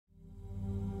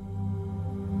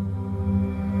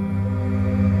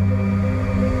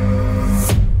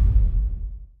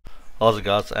How's it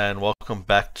guys, and welcome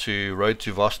back to Road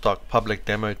to Vostok Public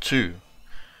Demo 2.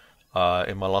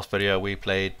 In my last video we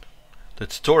played the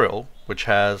tutorial, which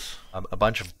has a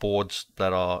bunch of boards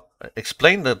that are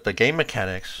explain the game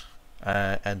mechanics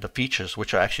and the features,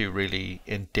 which are actually really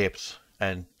in depth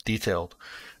and detailed.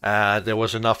 There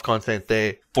was enough content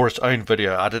there for its own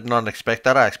video. I did not expect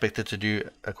that. I expected to do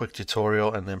a quick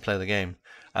tutorial and then play the game,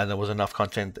 and there was enough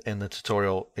content in the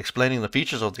tutorial explaining the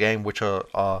features of the game, which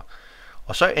are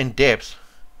so in depth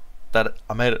that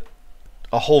I made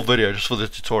a whole video just for the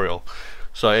tutorial.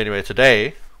 So anyway,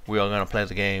 today we are going to play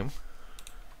the game.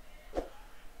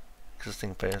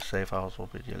 Existing save files will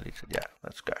be deleted. Yeah,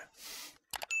 let's go.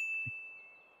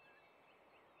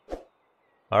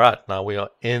 Alright, now we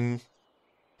are in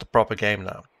the proper game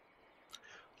now.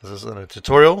 This is in a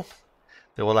tutorial.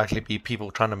 There will likely be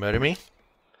people trying to murder me.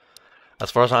 As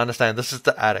far as I understand, this is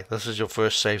the attic. This is your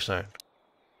first safe zone.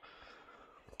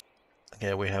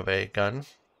 Okay, we have a gun,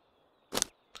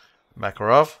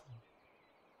 Makarov,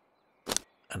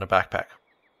 and a backpack.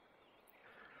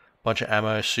 Bunch of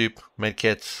ammo, soup,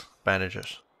 medkits,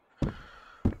 bandages.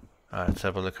 Alright, let's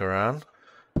have a look around.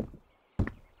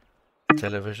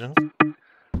 Television.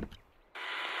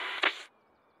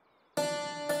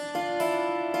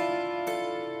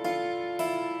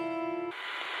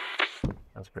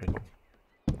 That's pretty cool.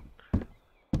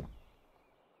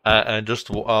 And just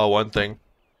one thing.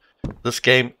 This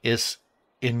game is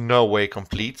in no way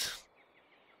complete.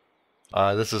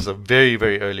 This is a very,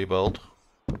 very early build.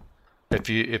 If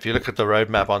you look at the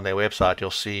roadmap on their website, you'll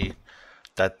see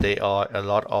that there are a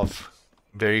lot of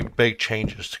very big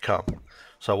changes to come.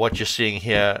 So what you're seeing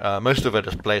here, most of it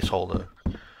is placeholder.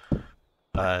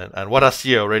 And what I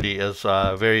see already is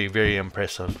very, very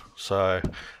impressive. So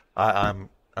I'm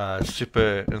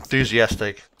super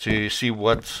enthusiastic to see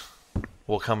what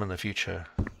will come in the future.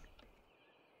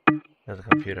 There's a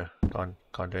computer.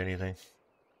 Can't do anything.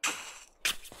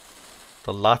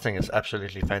 The lighting is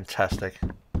absolutely fantastic.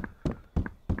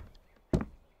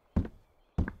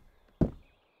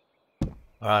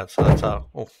 Alright, so that's our...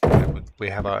 Oh, we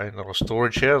have our own little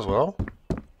storage here as well.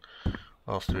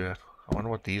 What else do we have? I wonder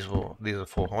what these are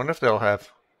for. I wonder if they'll have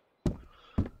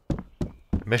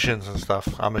missions and stuff.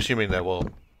 I'm assuming they will.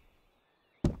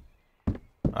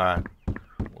 Alright,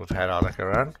 we've had our look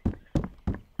around.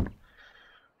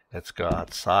 Let's go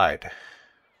outside.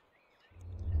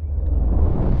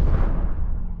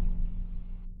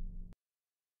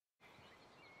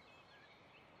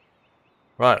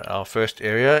 Right, our first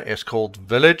area is called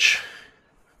Village.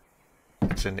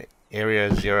 It's in area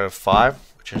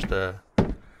 05, which is the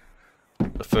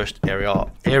first area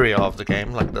of the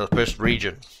game, like the first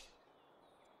region.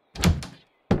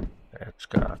 Let's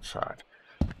go outside.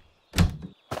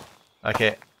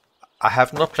 Okay, I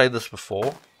have not played this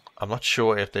before. I'm not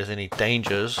sure if there's any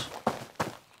dangers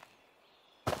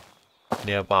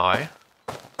nearby.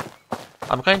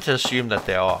 I'm going to assume that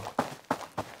there are,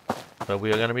 but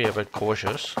we are going to be a bit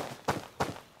cautious.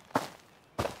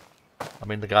 I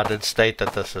mean, the guy did state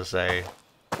that this is a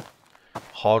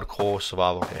hardcore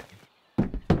survival game.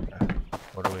 Okay.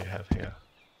 What do we have here?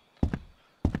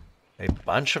 A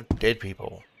bunch of dead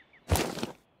people.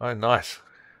 Oh, nice.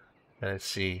 Let's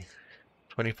see.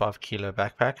 25 kilo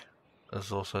backpack.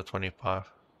 There's also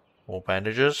 25 more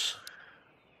bandages.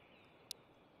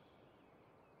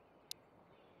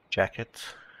 Jacket.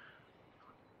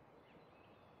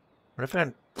 What if I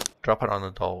can drop it on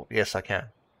the doll? Yes, I can.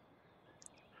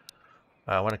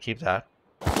 I want to keep that.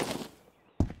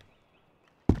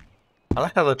 I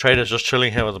like how the trader's just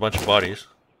chilling here with a bunch of bodies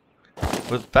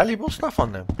with valuable stuff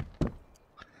on them.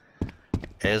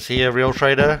 Is he a real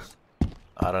trader?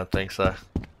 I don't think so.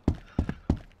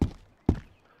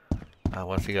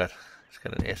 What's he got? He's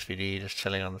got an SVD just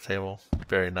chilling on the table.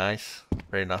 Very nice.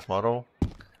 Very nice model.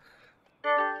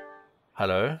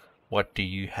 Hello. What do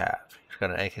you have? He's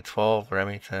got an AK-12,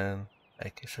 Remington,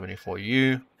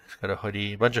 AK-74U. He's got a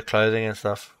hoodie, a bunch of clothing and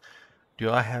stuff.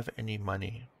 Do I have any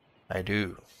money? I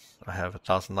do. I have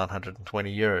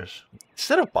 1,920 euros.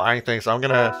 Instead of buying things, I'm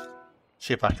gonna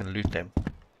see if I can loot them.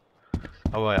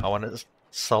 Oh wait, I want to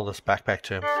sell this backpack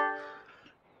to him.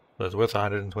 So it's worth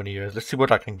 120 euros. Let's see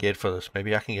what I can get for this.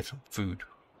 Maybe I can get some food.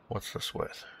 What's this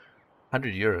worth?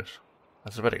 100 euros.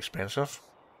 That's a bit expensive.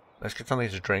 Let's get something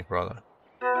to drink rather.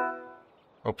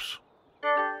 Oops.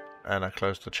 And I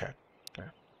closed the chat. Okay.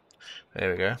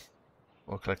 There we go.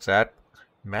 We'll click that.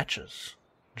 Matches.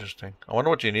 Interesting. I wonder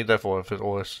what you need that for, if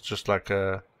it's just like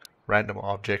a random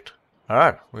object.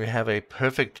 Alright, we have a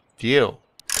perfect deal.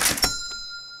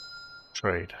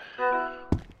 Trade.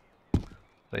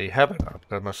 There you have it. I've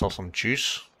got myself some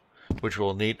juice, which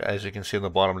we'll need. As you can see in the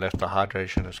bottom left, the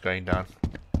hydration is going down.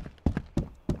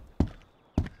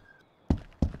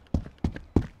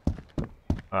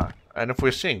 And if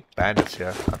we're seeing bandits here,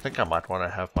 I think I might want to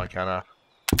have my gun out.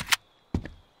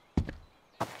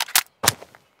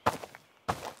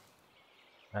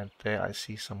 And there, I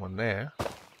see someone there.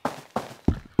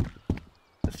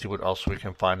 Let's see what else we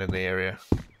can find in the area.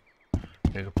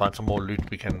 We can find some more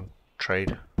loot we can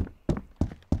trade.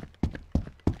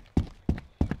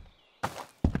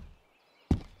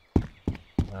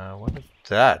 What is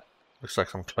that? Looks like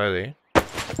some clothing.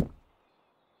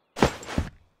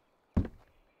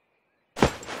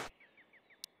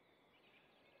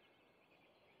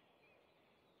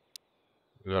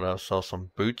 We got ourselves some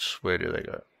boots. Where do they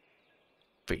go?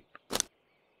 Feet.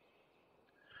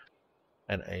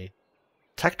 And a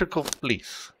tactical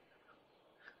fleece.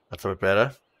 That's a bit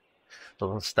better.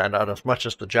 Doesn't stand out as much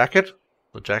as the jacket.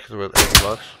 The jacket is worth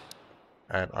 $80.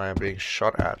 And I am being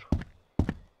shot at.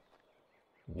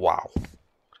 Wow.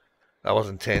 That was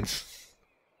intense.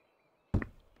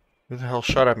 Who the hell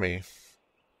shot at me?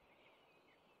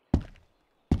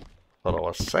 Thought I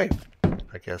was safe.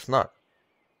 I guess not.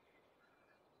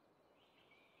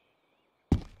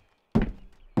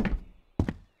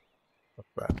 What's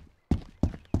that?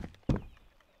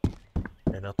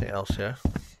 And nothing else here.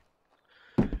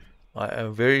 I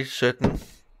am very certain.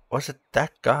 Was it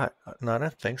that guy? No, I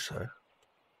don't think so.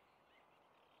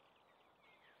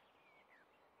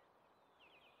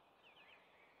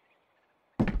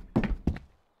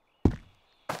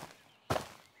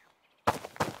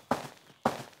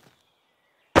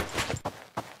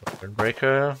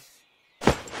 Windbreaker.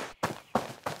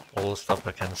 All the stuff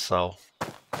I can sell.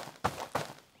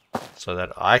 So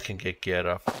that I can get geared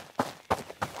up.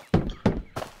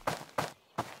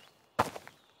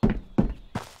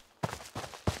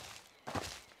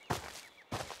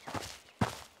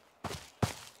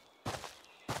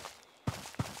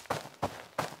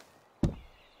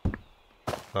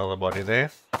 Another body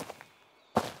there.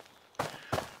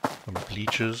 Some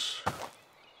bleachers.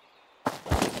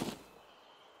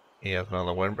 Here's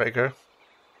another windbreaker.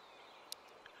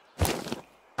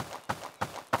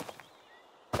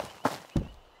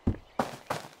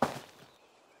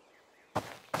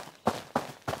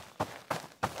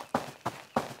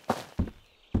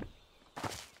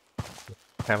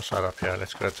 Campsite up here.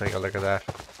 Let's go take a look at that.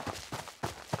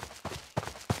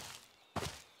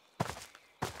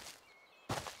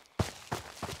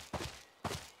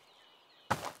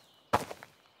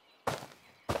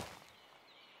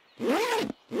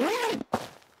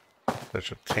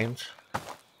 There's a tent.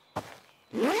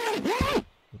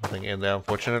 Nothing in there,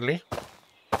 unfortunately.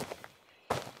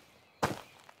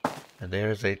 And there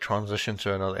is a transition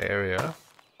to another area.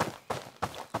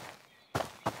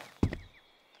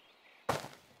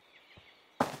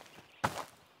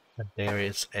 And there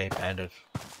is a bandit.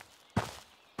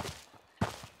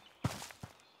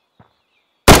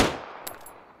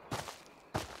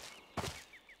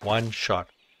 One shot.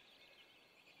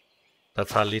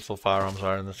 That's how lethal firearms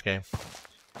are in this game.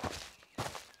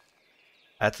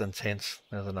 That's intense.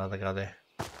 There's another guy there.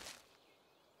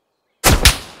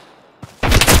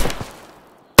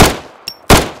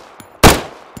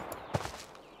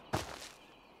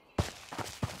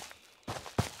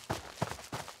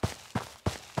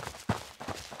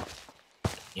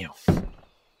 Ew.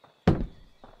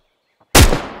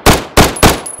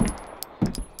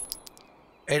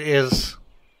 It is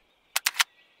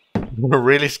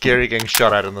really scary getting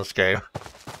shot at in this game.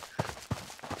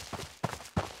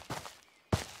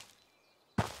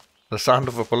 The sound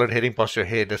of a bullet hitting past your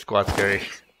head is quite scary.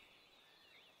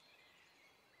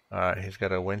 Alright, he's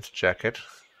got a winter jacket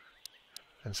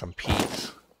and some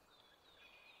peas.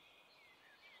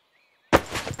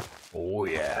 Oh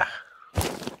yeah.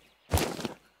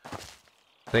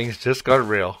 Things just got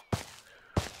real.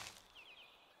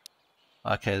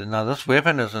 Okay, now this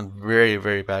weapon is in very,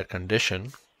 very bad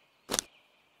condition.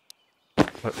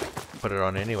 Put it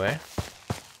on anyway.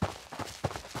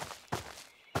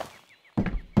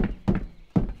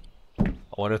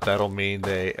 I wonder if that'll mean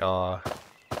they are...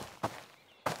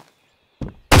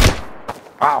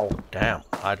 Ow! Damn,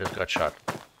 I just got shot.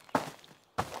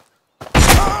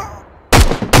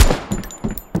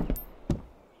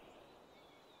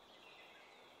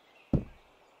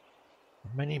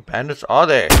 How many bandits are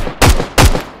there?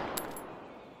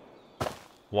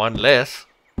 One less.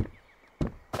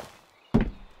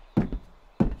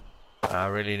 I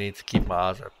really need to keep my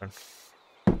eyes open.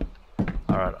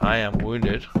 Alright, I am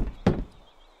wounded.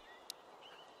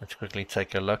 Let's quickly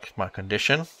take a look at my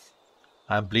condition.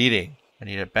 I'm bleeding. I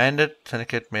need a bandit,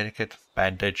 tourniquet, medikit,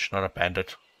 bandage, not a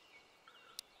bandit.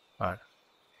 Alright.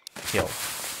 Heal.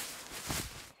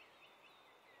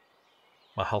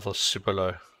 My health is super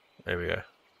low. There we go.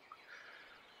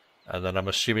 And then I'm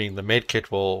assuming the med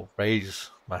kit will raise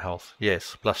my health.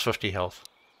 Yes, plus 50 health.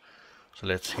 So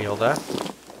let's heal that.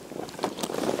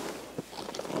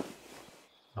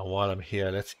 Now while I'm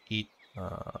here, let's eat.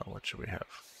 What should we have?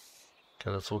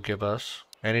 Okay, this will give us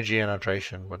energy and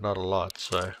hydration, but not a lot,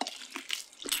 so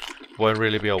won't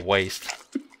really be a waste.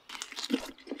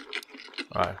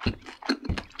 Alright.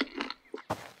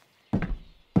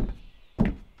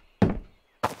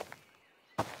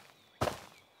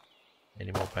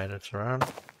 Any more bandits around?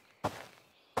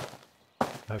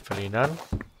 Hopefully none.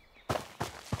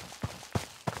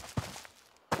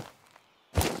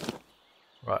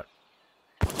 Right.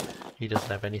 He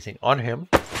doesn't have anything on him.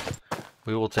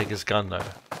 We will take his gun though.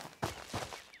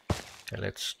 Okay,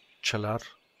 let's chill out.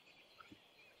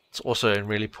 It's also in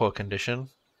really poor condition.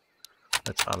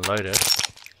 Let's unload it.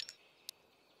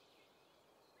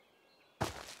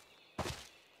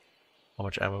 How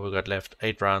much ammo we got left?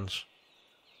 8 rounds.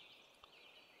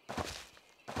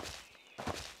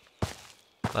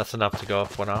 That's enough to go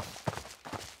off for now.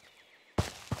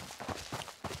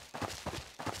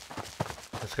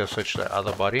 Let's go switch to the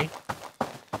other body.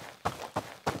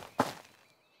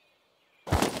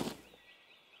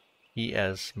 He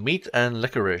has meat and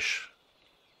licorice.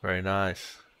 Very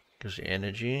nice. Gives you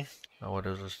energy. Oh, what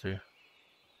does this do?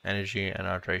 Energy and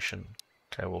hydration.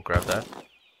 Okay, we'll grab that.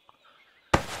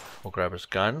 We'll grab his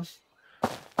gun.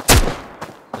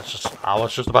 I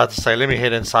was just about to say, let me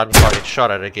head inside before I get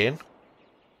shot at again.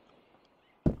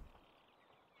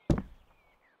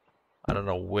 I don't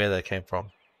know where they came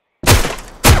from.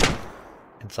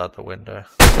 Inside the window.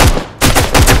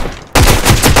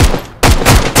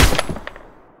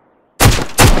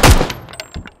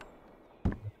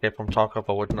 Escape from Tarkov,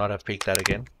 I would not have peeked that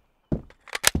again.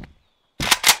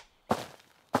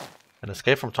 An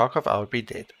escape from Tarkov, I would be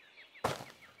dead.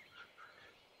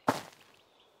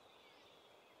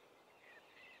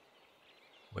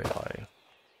 Where are you?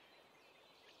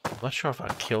 I'm not sure if I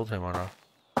killed him or not.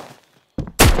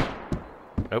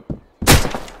 Nope.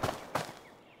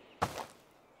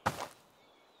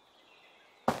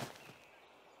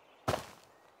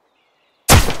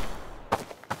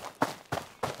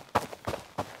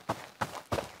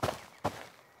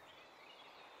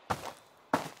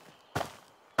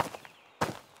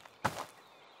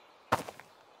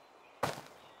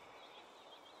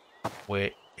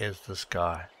 Where is this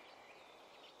guy?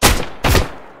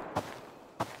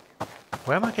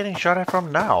 Where am I getting shot at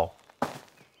from now?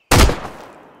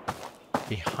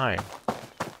 Behind.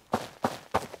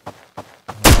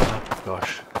 Oh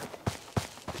gosh.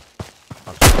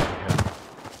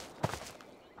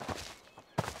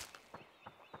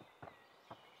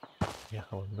 Yeah,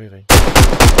 I was moving.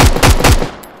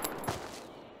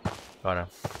 Got him.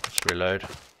 Let's reload.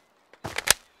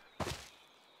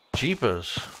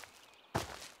 Jeepers.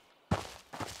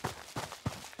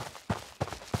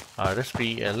 Let's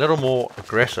be a little more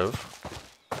aggressive.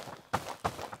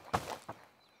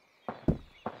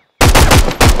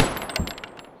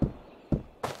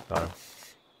 Got him.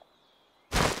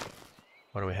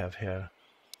 What do we have here?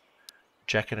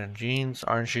 Jacket and jeans,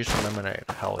 orange juice and lemonade.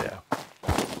 Hell yeah.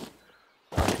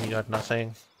 He got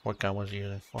nothing. What gun was he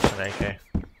using? What's an AK?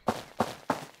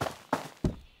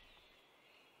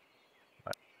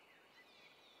 Right.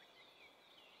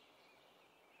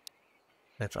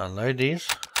 Let's unload these.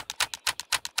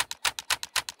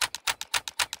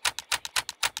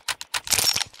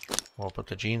 We'll put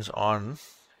the jeans on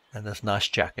and this nice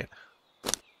jacket.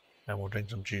 And we'll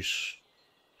drink some juice.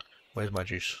 Where's my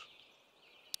juice?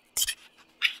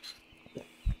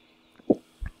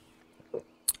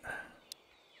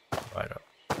 Right up.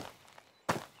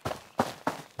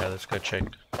 Yeah, let's go check.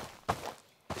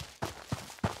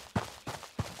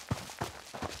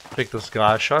 Pick this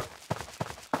guy shot.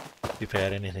 See if he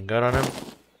had anything good on him.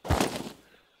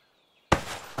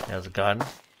 He has a gun.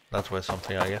 That's worth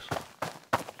something, I guess.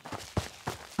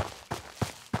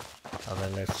 And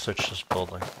then let's switch this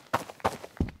building.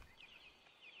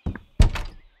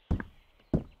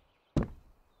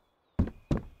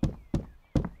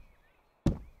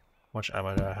 How much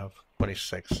ammo do I have?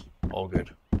 26. All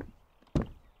good.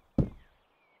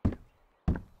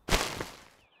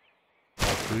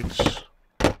 More boots.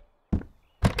 I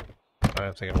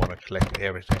don't think I want to collect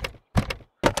everything.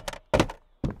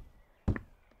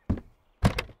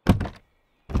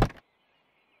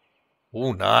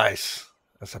 Oh, nice.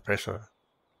 A suppressor.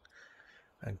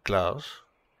 And gloves.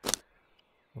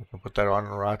 We can put that on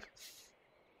right.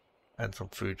 And some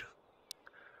food.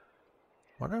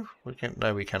 Wonder if we can.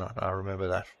 No, we cannot. I remember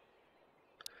that.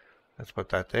 Let's put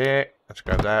that there. Let's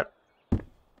grab that.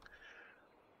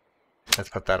 Let's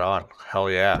put that on.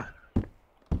 Hell yeah.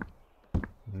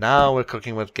 Now we're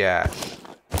cooking with gas.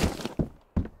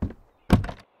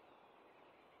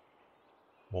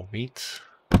 More meat.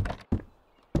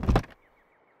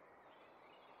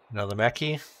 Another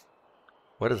Mackie.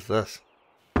 What is this?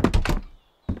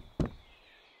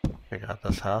 Check out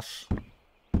this house.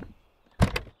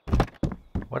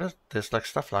 What is there's like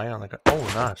stuff lying on the ground. Oh,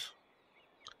 nice.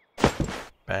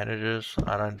 Bandages.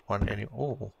 I don't want any.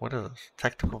 Oh, what is this?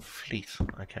 Tactical fleet.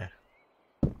 Okay.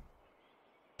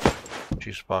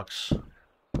 Juice box.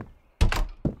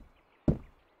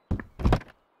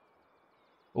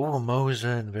 Oh,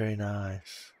 Mosin. Very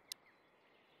nice.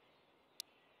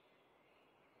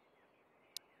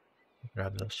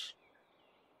 Grab this.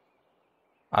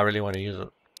 I really want to use it.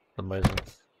 The Mosin.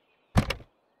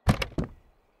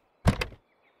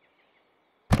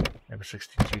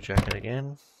 M62 jacket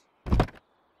again.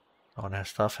 Oh, and that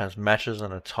stuff has matches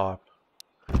and a top.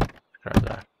 Grab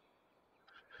that.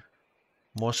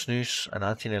 More snooze, a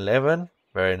 1911.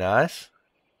 Very nice.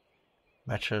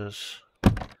 Matches.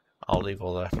 I'll leave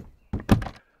all that.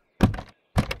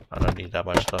 I don't need that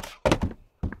much stuff.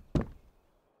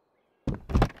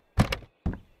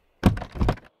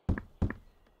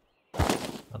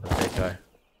 Another big guy.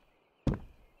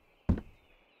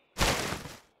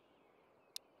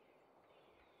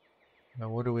 Now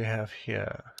what do we have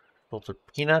here? Salted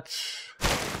peanuts.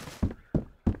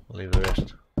 We'll leave the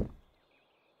rest.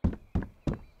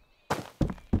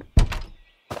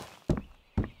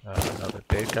 Another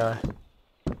dead guy.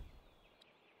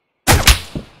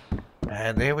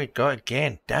 And there we go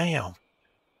again. Damn.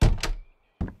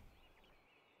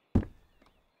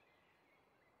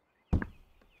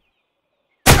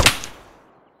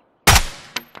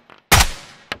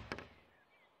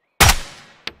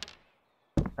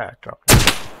 Ah, dropped it.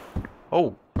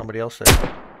 Oh, somebody else there.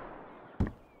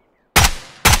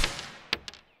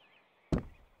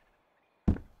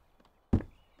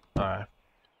 Alright.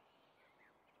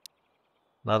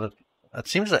 Now that it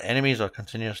seems that enemies are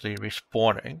continuously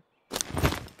respawning.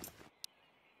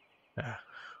 Yeah.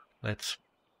 Let's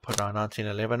put our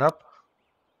 1911 up.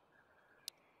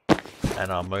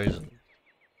 And our Mosin.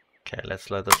 Okay,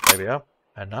 let's load this baby up.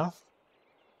 And now?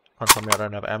 Can't tell me I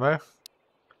don't have ammo.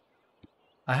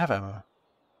 I have ammo.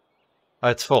 Oh,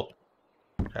 it's full.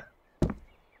 Okay.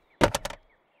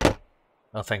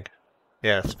 I think.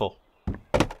 Yeah, it's full.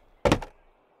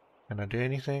 Can I do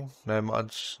anything? No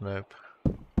mods? Nope.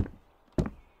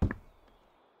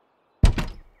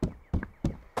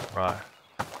 Right.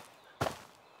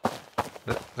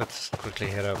 Let's quickly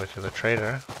head over to the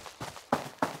trader.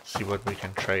 See what we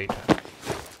can trade.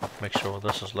 Make sure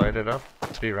this is loaded up.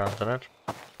 3 rounds in it.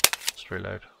 Let's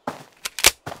reload.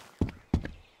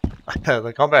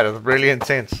 The combat is really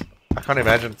intense. I can't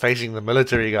imagine facing the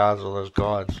military guys or those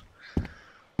guards.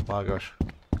 My gosh.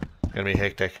 It's gonna be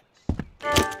hectic.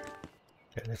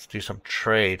 Okay, let's do some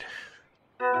trade.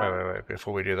 Wait.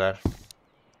 Before we do that,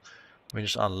 let me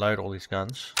just unload all these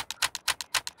guns.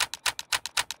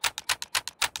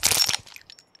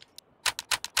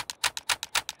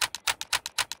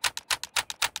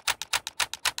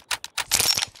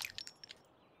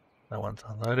 That one's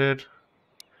unloaded.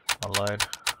 Unload.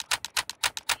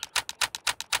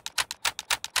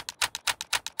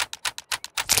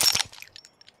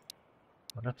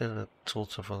 I wonder if there's a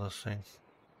filter for this thing.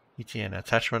 PTN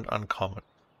attachment uncommon.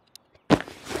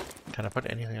 Can I put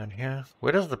anything on here?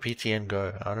 Where does the PTN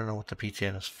go? I don't know what the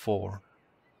PTN is for.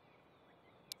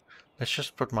 Let's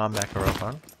just put my macro up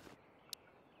on.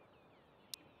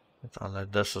 Let's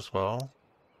unload this as well.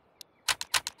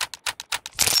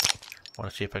 I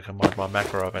want to see if I can mod my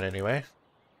macro up in any way.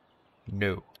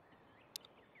 No.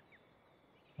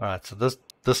 Alright, so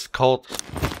this Colt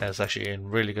is actually in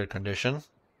really good condition.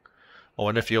 I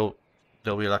wonder if there'll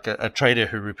be like a trader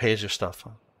who repairs your stuff.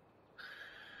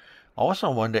 I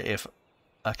also wonder if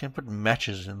I can put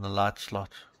matches in the light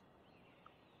slot.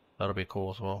 That'll be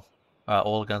cool as well.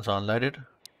 All guns are unloaded.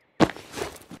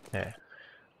 Yeah.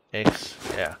 X,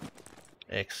 yeah.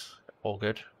 X, all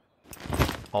good.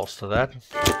 Holster that.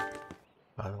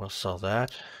 I will sell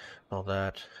that. Sell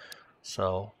that.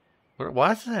 Sell.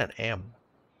 Why is that M?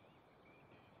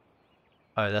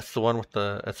 Oh, that's the one with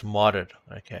the. It's modded.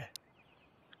 Okay.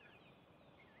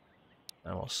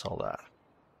 And we'll sell that.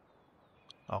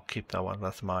 I'll keep that one.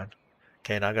 That's mine.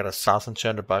 Okay, now I got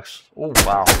 $1,200. Oh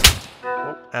wow!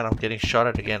 Oh, and I'm getting shot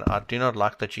at again. I do not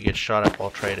like that you get shot at while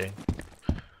trading.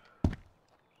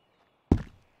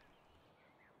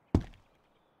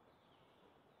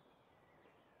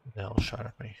 They'll shot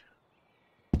at me.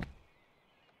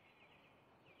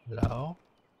 Hello?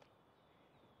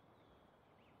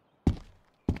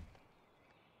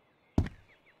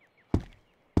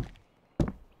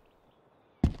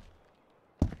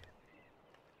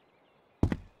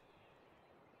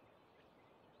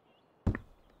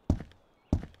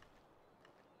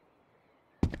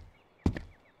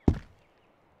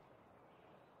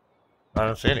 I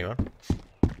don't see anyone.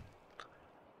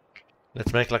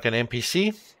 Let's make like an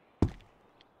NPC.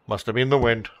 Must have been the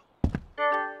wind.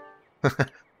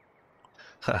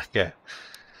 Okay.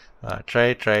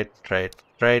 Trade, trade, trade,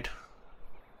 trade.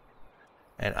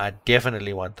 And I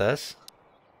definitely want this.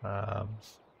 How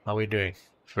are we doing?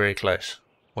 Very close.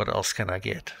 What else can I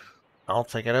get? I'll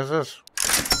take it as is.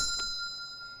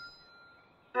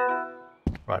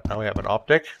 Right, now we have an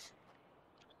optic.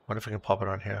 What if we can pop it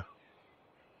on here?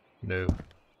 No.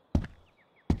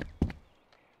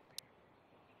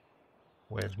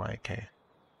 Where's my AK?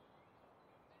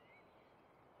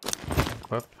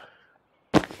 Equip.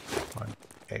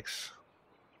 1X.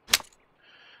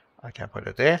 I can put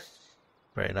it there.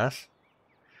 Very nice.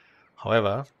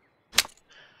 However,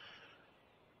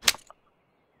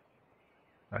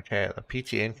 okay, the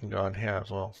PTN can go on here as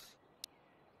well.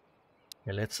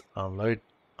 Okay, let's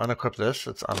unequip this.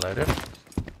 It's unloaded.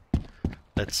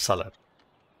 Let's sell it.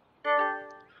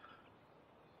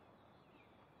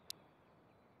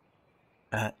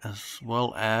 As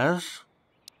well as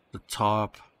the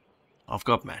top. I've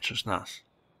got matches, nice.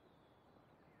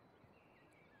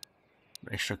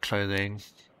 Extra clothing.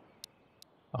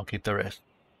 I'll keep the rest.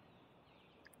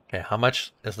 Okay, how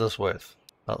much is this worth?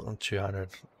 1,200.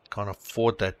 Can't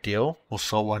afford that deal. We'll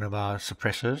sell one of our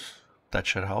suppressors. That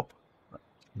should help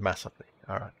massively.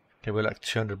 Alright. Okay, we're like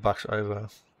 200 bucks over.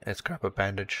 Let's grab a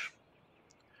bandage.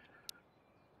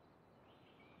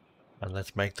 And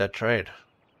let's make that trade.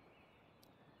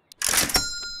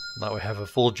 Now we have a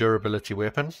full durability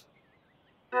weapon.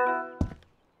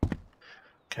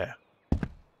 Okay.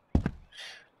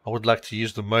 I would like to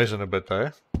use the Mosin a bit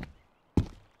though.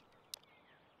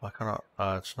 Why can't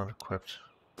I? It's not equipped.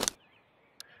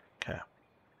 Okay.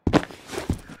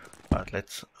 Right,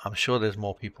 let's. I'm sure there's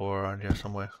more people around here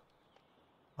somewhere.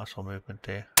 I saw movement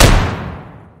there.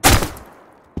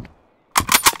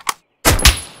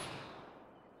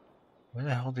 Where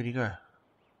the hell did he go?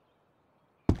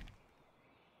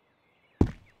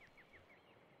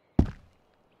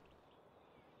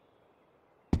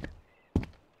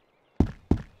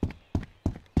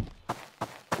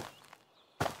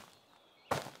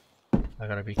 I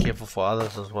gotta be careful for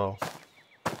others as well.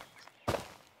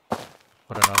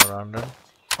 Put another round in.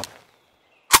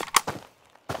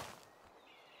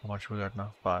 How much we got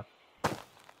now? 5.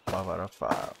 5 out of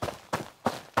 5.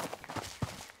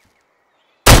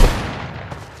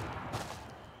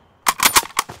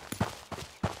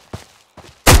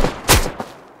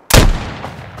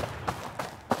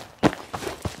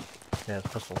 Yeah, it's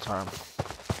pistol time.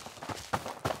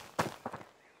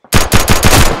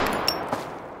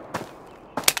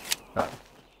 No.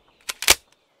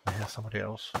 I hear somebody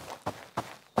else.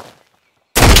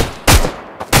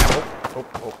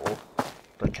 Oh.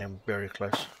 That came very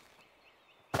close.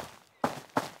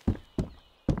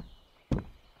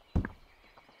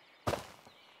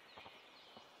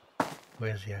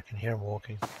 Where is he? I can hear him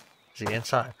walking. Is he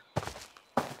inside?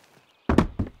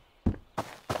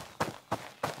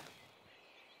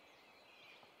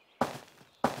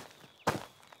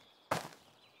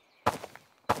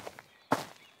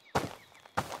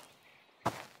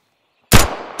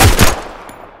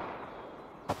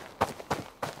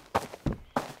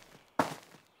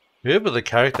 Whoever the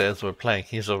character is we're playing,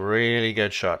 he's a really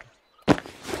good shot.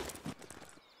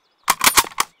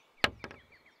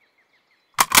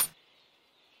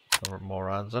 Some more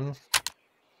rounds in.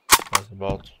 There's the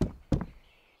bolt.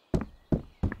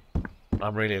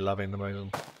 I'm really loving the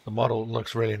Mosin. The model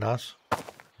looks really nice.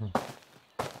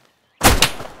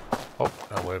 Oh,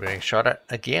 and we're being shot at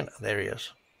again. There he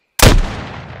is.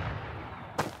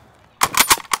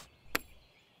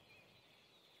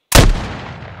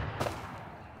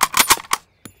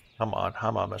 Come on, how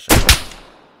am I missing?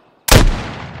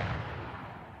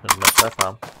 Didn't miss that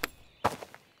time.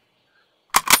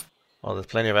 Oh, there's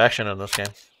plenty of action in this game.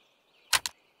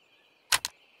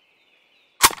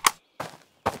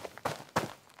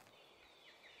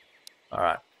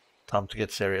 Alright, time to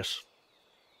get serious.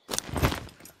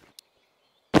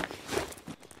 Put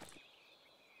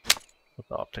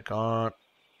the optic on.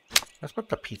 Let's put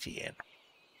the PT in.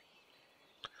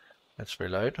 Let's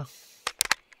reload.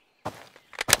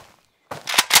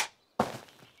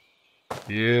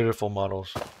 Beautiful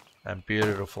models and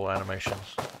beautiful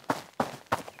animations.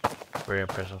 Very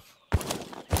impressive.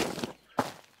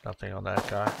 Nothing on that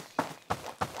guy.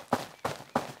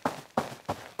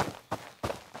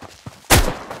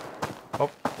 Oh,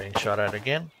 being shot at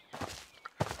again.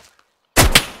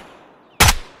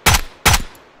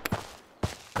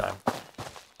 Done.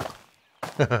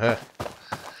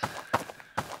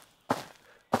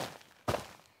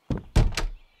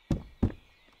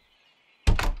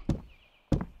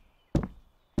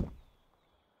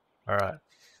 Alright,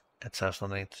 let's have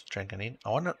something to drink and eat.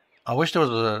 I wish there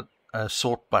was a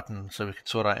sort button so we could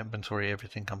sort our inventory.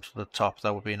 Everything comes to the top.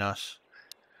 That would be nice.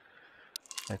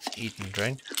 Let's eat and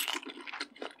drink.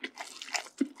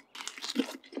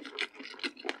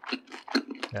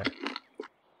 Yeah.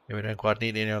 We don't quite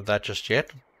need any of that just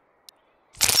yet.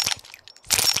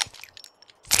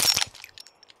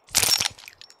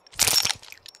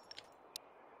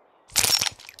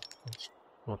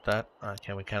 Sort that.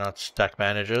 Okay, we cannot stack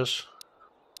bandages.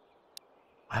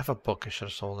 I have a book. I should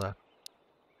have sold that.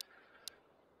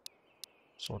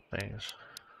 Sort things.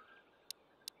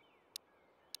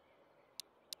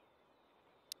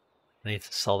 I need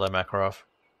to sell that Makarov.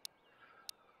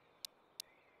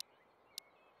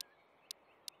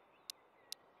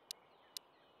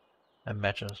 And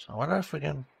matches. I wonder if we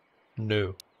can...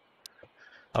 No.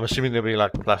 I'm assuming there'll be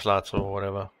like flashlights or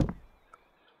whatever.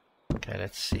 Okay,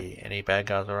 let's see. Any bad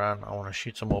guys around? I want to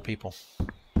shoot some more people.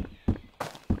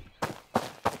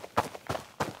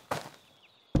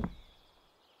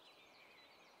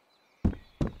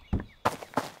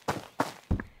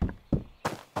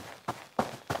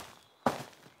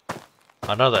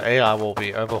 I know the AI will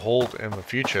be overhauled in the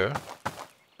future.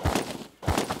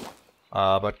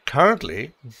 But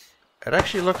currently, it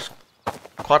actually looks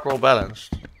quite well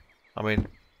balanced. I mean,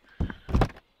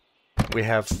 we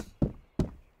have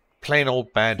plain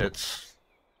old bandits.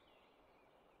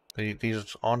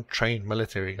 These aren't trained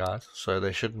military guys, so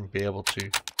they shouldn't be able to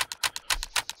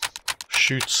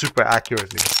shoot super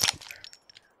accurately.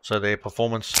 So their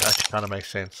performance actually kind of makes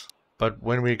sense. But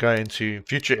when we go into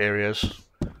future areas,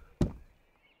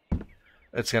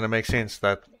 it's going to make sense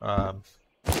that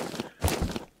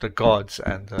the gods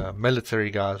and the military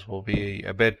guys will be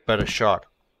a bit better shot.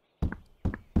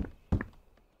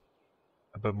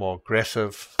 A bit more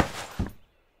aggressive.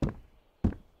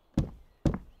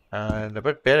 And a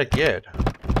bit better geared.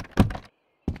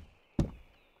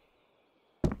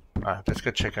 Alright, let's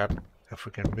go check out if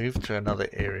we can move to another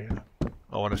area.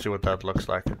 I want to see what that looks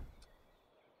like.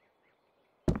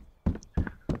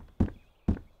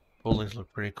 Buildings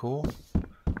look pretty cool.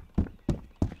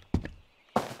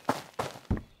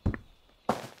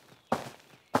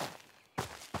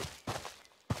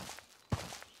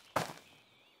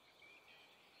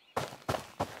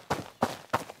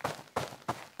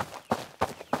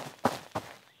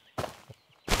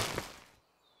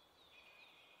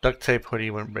 Duct tape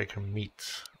hoodie won't break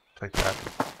meat. Like that.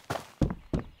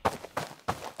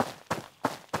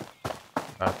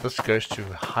 This goes to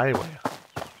the highway.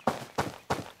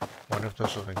 Wonder if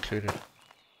this is included.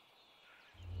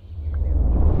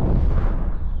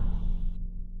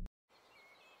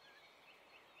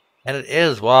 And it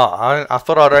is. Wow, I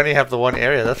thought I'd only have the one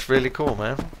area. That's really cool,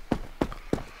 man.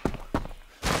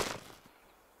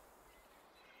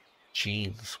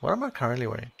 Jeans. What am I currently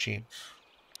wearing? Jeans.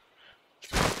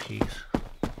 Peas.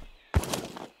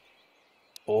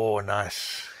 Oh,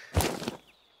 nice.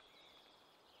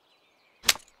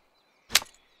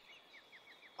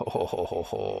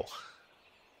 Oh.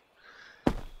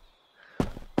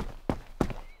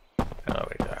 There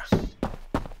we go.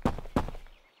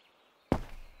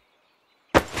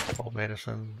 Old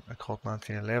medicine, a Colt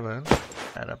 1911,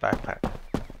 and a backpack.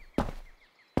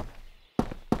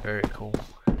 Very cool.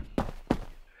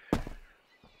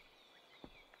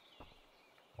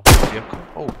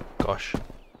 Oh gosh.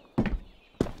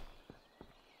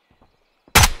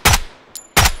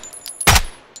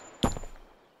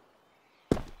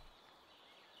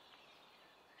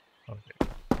 Okay.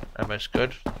 Ammo's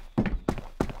good.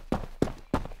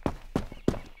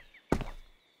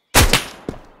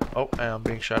 Oh, and I'm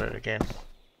being shot at again.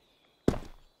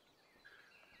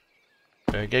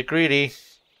 Don't get greedy.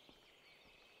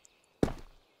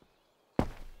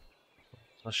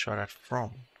 Let's shot at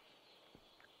from.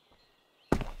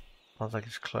 Sounds like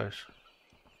it's close.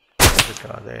 There's a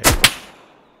guy there.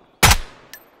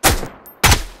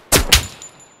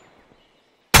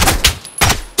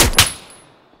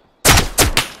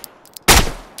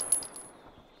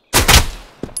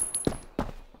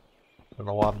 Don't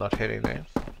know why I'm not hitting there.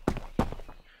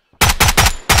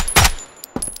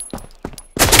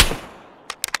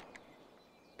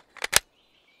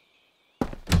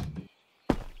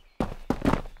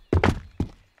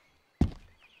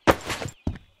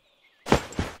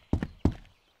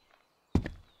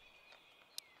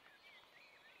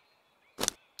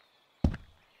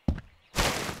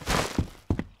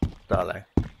 Darling.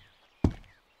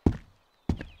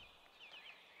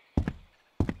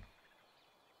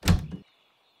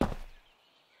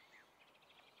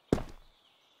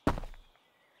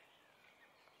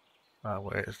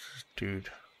 Where is this dude?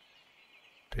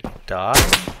 Did he die?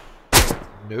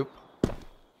 Nope.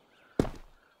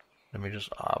 Let me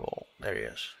just eyeball. There he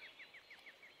is.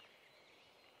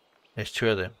 There's two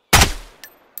of them.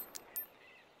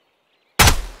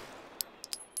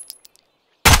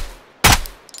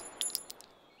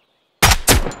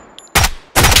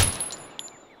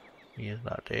 He is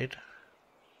not dead.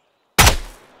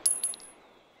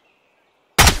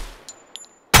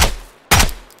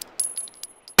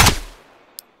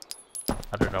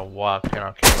 I don't know why I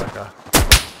cannot kill that guy.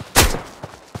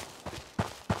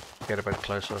 Get a bit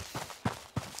closer.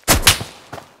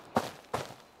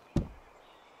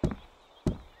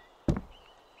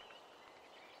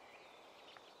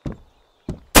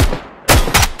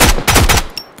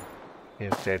 He's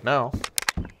dead now.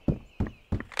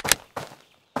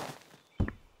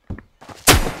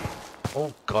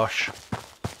 Oh gosh.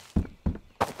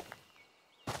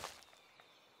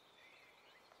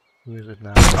 Who is it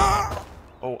now?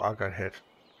 Oh, I got hit.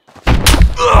 Need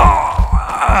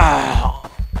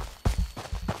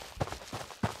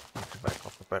to back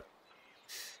off a bit.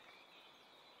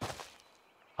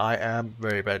 I am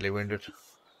very badly wounded.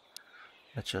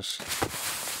 Let's just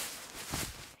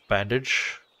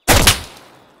bandage.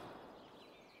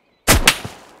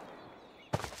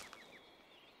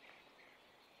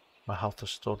 My health is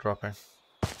still dropping.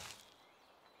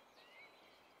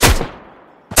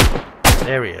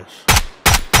 There he is.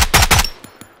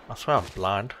 I swear I'm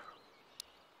blind.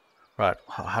 Right,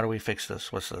 how do we fix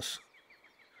this? What's this?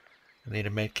 I need a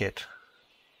medkit.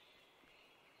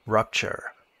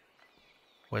 Rupture.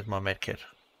 Where's my medkit?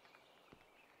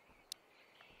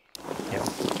 Yeah.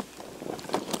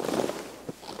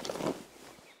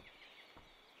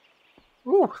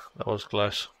 Ooh, that was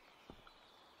close.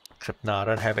 Except now I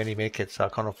don't have any medkits, so I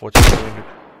can't afford to be wounded.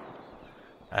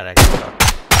 And I get up.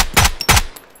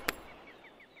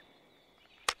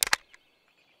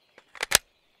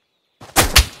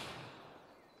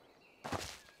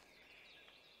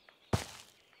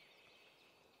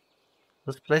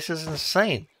 This place is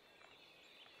insane.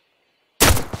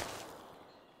 Why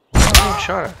am I being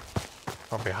shot at?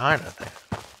 From behind, I think.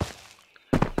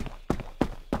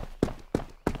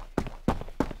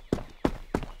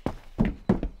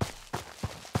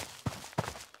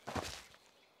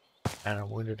 And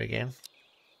I'm wounded again.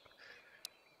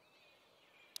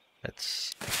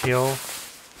 Let's heal.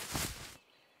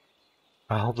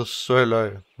 My health is so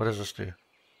low. What does this do?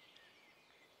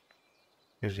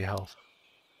 Here's your health.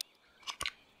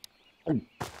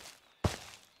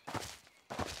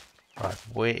 Right,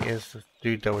 where is the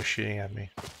dude that was shooting at me?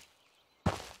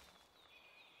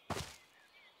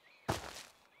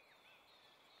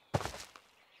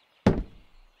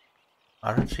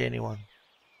 I don't see anyone.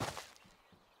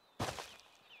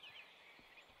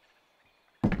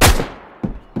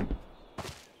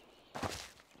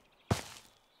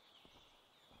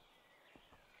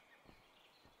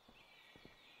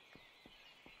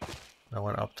 I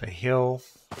went up the hill.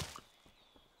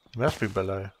 He must be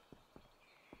below.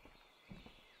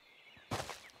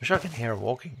 Wish I can hear him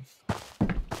walking.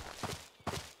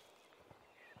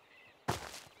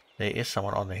 There is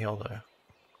someone on the hill though.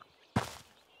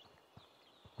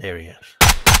 There he is.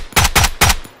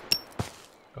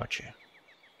 Gotcha.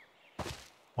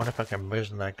 Wonder if I can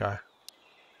imprison that guy.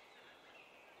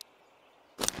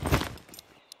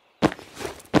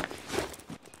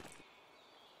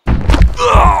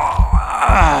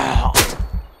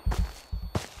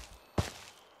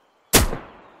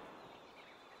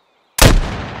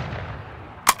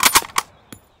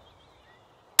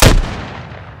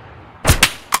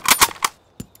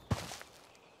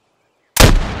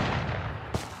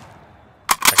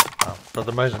 So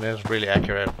the Mosin is really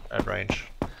accurate at range.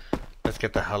 Let's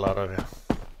get the hell out of here.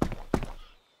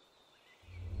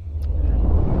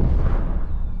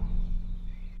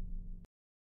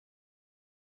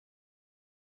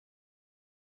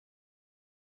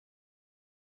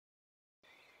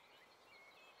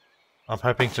 I'm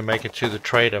hoping to make it to the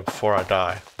trader before I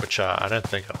die, which I don't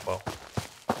think I will.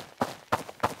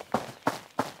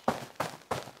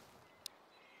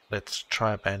 Let's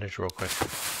try a bandage real quick.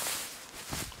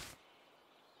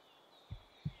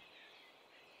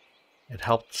 It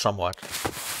helped somewhat.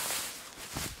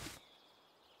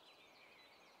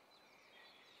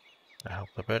 That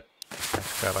helped a bit.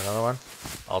 Let's grab another one.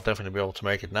 I'll definitely be able to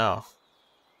make it now.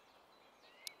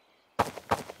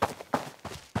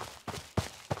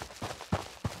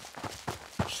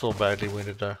 Still badly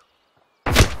wounded though.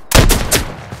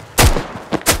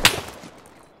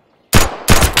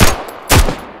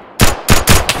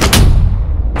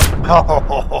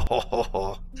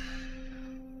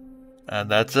 And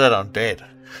that's it, I'm dead.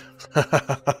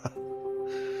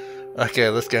 Okay,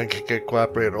 let's go and get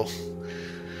quite brutal.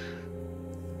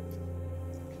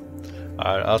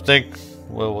 I think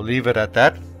we'll leave it at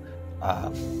that.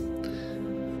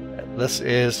 This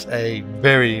is a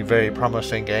very, very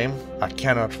promising game. I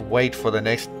cannot wait for the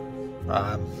next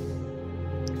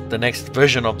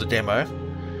version of the demo,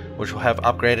 which will have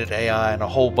upgraded AI and a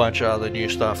whole bunch of other new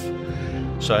stuff.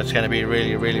 So it's going to be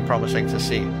really, really promising to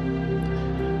see.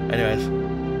 Anyways,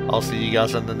 I'll see you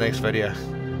guys in the next video.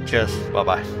 Cheers. Bye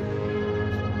bye.